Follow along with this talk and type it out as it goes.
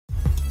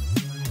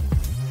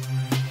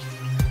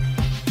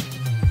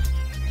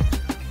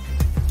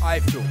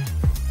iFILM,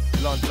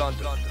 London.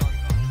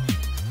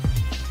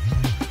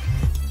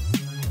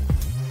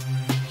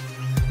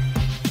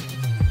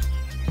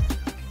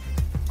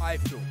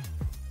 iFILM,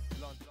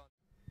 London.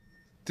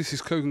 This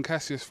is Kugan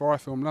Cassius for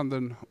iFILM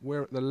London.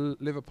 We're at the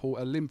Liverpool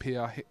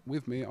Olympia.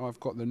 With me, I've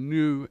got the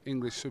new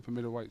English Super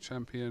Middleweight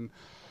champion,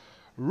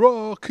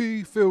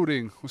 Rocky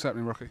Fielding. What's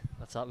happening, Rocky?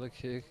 What's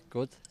happening?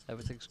 Good.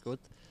 Everything's good.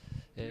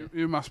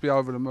 You must be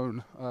over the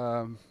moon.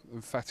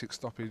 Emphatic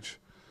stoppage,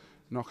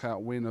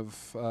 knockout win of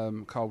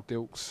Carl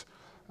Dilks.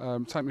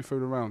 Take me through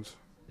the rounds.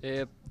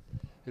 You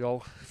know,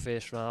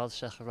 first round,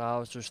 second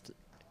round, just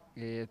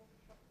you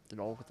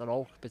know,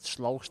 a bit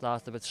slow.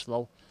 Started a bit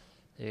slow.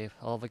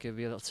 I'll give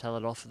you a little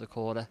telling off in the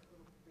corner.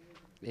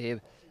 And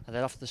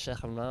then after the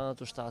second round,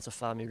 just started to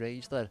find my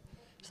range there.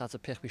 Started to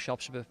pick my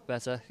shots a bit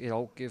better. You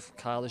know, give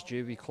Carl his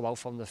due. He come out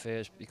from the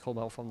first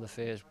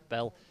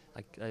bell.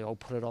 You know,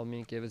 put it on me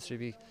and give it to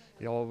me.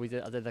 You know, I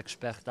didn't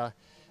expect that.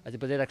 I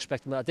did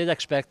expect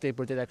it,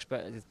 but I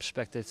didn't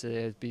expect it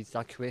to be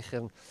that quick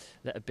and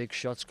let a big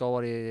shots go.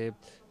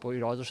 But you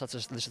know, I just had to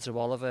listen to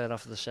Oliver, and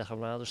after the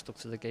second round, I stuck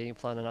to the game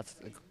plan and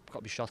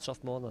got my shots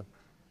off more than.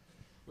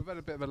 We've had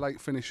a bit of a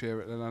late finish here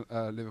at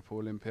the Liverpool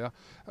Olympia.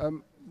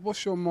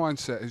 What's your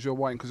mindset as you're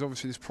waiting? Because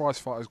obviously this prize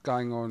fight is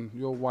going on.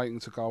 You're waiting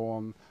to go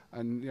on,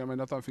 and you know, I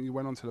mean, I don't think you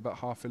went on till about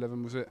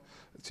 11:30, was it?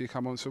 Till you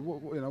come on. So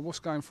you know, what's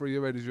going through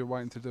your head as you're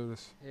waiting to do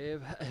this?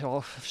 You know,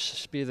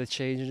 I've been in the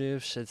changing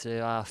room since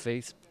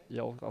 8:30. You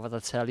know, I've had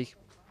a telly,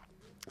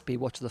 been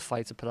watching the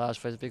fight, the prize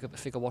fight. I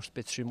think I watched a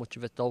bit too much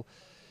of it though.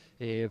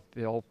 You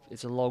know,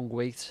 it's a long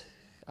wait,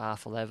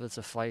 11:30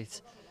 to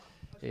fight.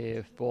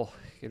 But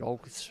you know,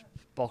 it's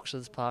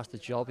boxing's part of the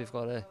job. You've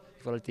got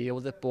to deal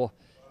with it. But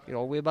you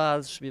know,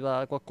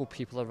 I've got good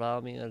people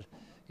around me, and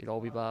you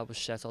know, I was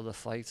set on the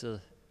fight.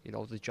 You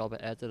know, the job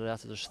ahead, and I had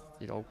to just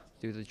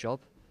do the job.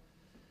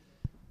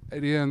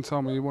 Eddie Hearn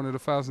told me you wanted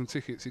 1,000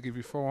 tickets. He gave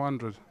you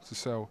 400 to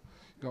sell.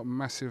 You got a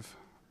massive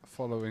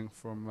following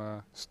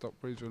from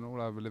Stockbridge and all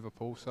over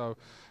Liverpool, so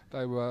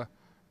they were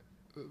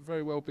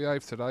very well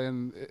behaved today,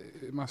 and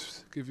it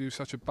must give you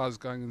such a buzz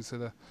going into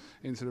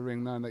the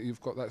ring knowing that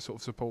you've got that sort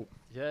of support.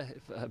 Yeah,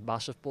 a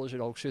massive buzz. You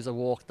know, as soon as I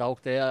walked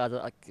out there, I had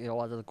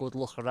a good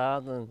look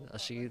around, and I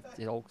see,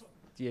 you know,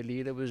 the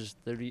arena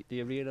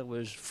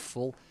was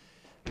full.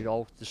 You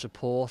know, the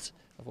support.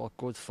 I've got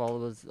good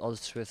followers on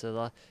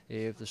Twitter.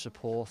 The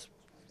support.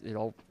 You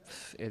know,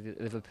 in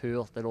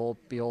Liverpool, they're all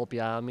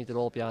behind me. They're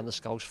all behind the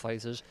Scouts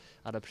fighters.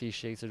 I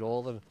appreciate it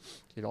all. And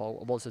you know,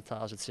 I wanted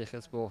 1,000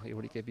 tickets, but he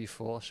only gave me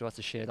 4, so I had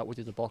to share that with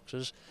the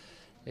boxers.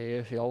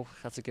 You know,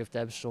 I had to give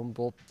them some,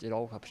 but you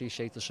know, I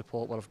appreciate the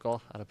support what I've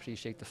got, and I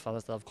appreciate the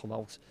fans that have come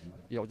out.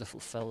 You know, the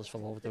fellas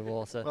from over the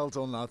water. Well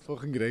done, lad.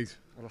 Fucking great.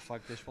 I want to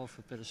thank this one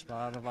for a bit of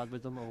sparring I've had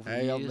with them over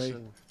the years.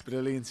 Mate.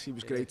 Brilliant. He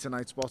was great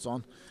tonight. Spot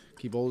on.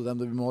 Keep all of them.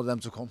 There'll be more of them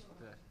to come.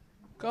 Yeah.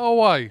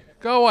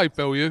 Go away,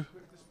 Bill. You.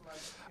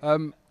 I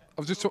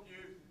was just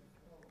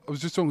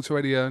talking to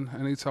Eddie Hearn,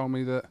 and he told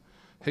me that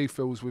he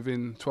feels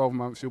within 12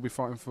 months you'll be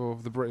fighting for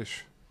the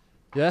British.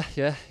 Yeah.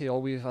 You know,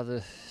 we've had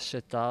a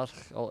sit down.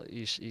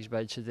 He's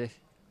mentioned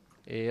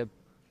it.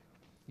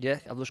 Yeah,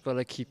 I'm just going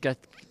to keep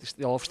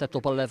I've stepped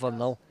up a level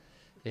now.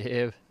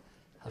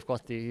 I've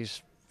got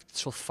these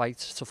tough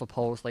fights, tough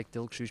opponents like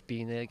Dilks, who's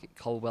been there,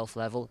 Commonwealth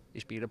level.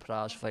 He's been a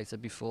prize fighter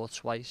before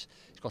twice.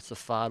 He's got to the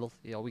final.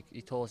 You know,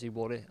 he thought he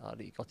won it, and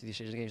he got the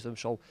decision against him.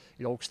 So,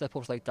 you know, step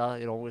ups like that,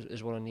 you know,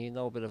 is what I need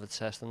now. A bit of a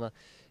test and that.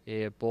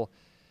 But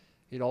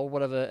you know,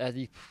 whatever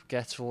Eddie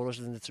gets for us,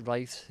 and it's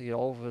right. You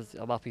know,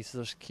 I'm happy to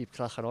just keep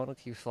cracking on and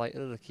keep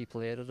fighting and keep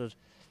learning and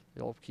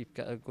you know, keep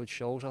getting good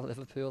shows at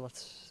Liverpool.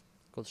 That's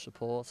good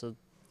support, and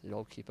you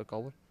know, keep it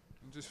going.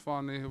 And just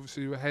finally,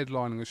 obviously, you were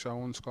headlining a show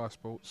on Sky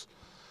Sports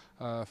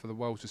for the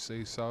world to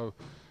see. So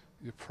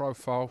your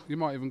profile, you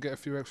might even get a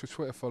few extra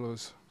Twitter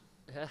followers.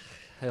 Yeah,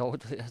 I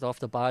don't have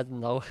to buy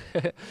them now.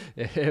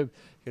 You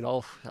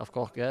know, I've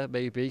got,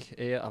 maybe.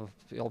 I'm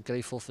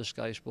grateful for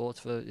Sky Sports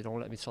for, you know,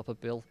 letting me top a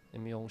bill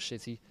in my own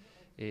city.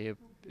 You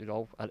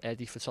know, and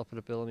Eddie for topping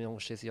the bill in my own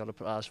city on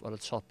a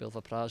top bill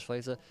for prize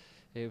fighter.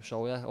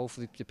 So yeah,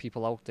 hopefully the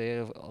people out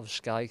there of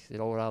Sky, you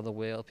know, around the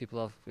world, people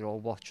are, you know,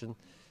 watching,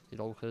 you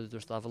know, could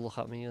just have a look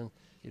at me and,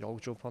 you know,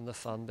 jump on the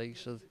fan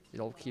base and, you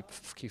know, keep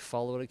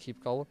following it,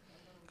 keep going.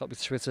 Got my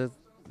Twitter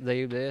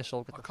name there,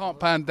 so I can't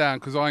pan down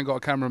because I ain't got a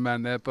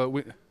cameraman there, but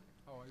we.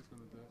 Oh, he's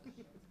going to do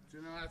it. Do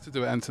you know how to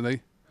do it,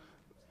 Anthony?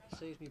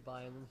 Saves me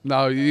buying them.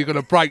 No, you're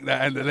going to break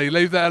that, Anthony.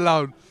 Leave that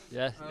alone.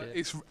 Yeah.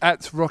 It's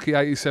at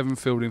Rocky87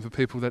 Fielding for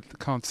people that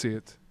can't see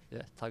it.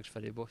 Yeah, thanks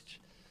very much.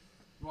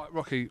 Right,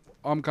 Rocky,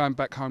 I'm going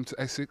back home to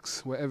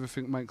Essex where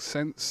everything makes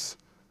sense.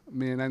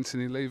 Me and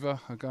Anthony Lever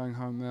are going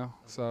home now,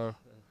 so.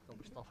 Don't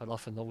be stopping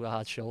off and no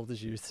hard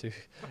shoulders, you two.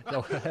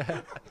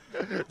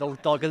 No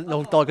dog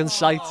in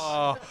sight.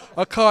 Oh,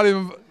 I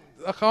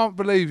can't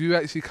believe you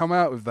actually come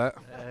out with that.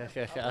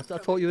 I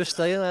thought you were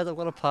staying. I've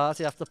got a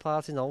party after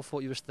party now. I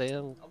thought you were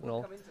staying. You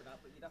know.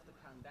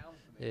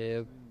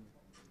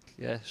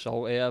 Yeah,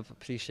 so I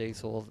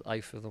appreciate all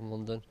iFILM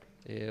London.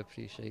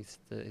 Appreciate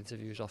the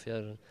interviews off here,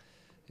 and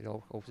you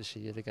know, hope to see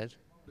you again.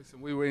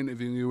 Listen, we were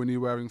interviewing you when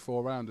you were wearing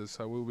 4-rounders,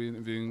 so we'll be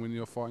interviewing when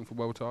you're fighting for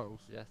world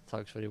titles. Yeah,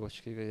 thanks very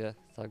much, Kugan. Yeah,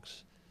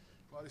 thanks.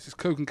 Well, this is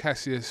Kugan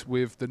Cassius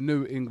with the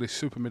new English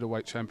Super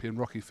Middleweight champion,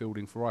 Rocky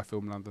Fielding, for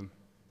iFILM London.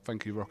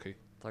 Thank you, Rocky.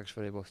 Thanks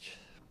very much.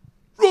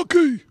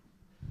 Rocky!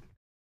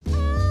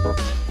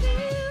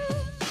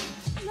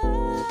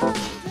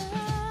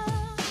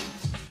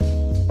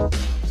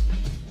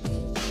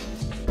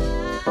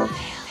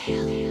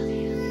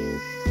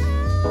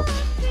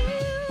 London.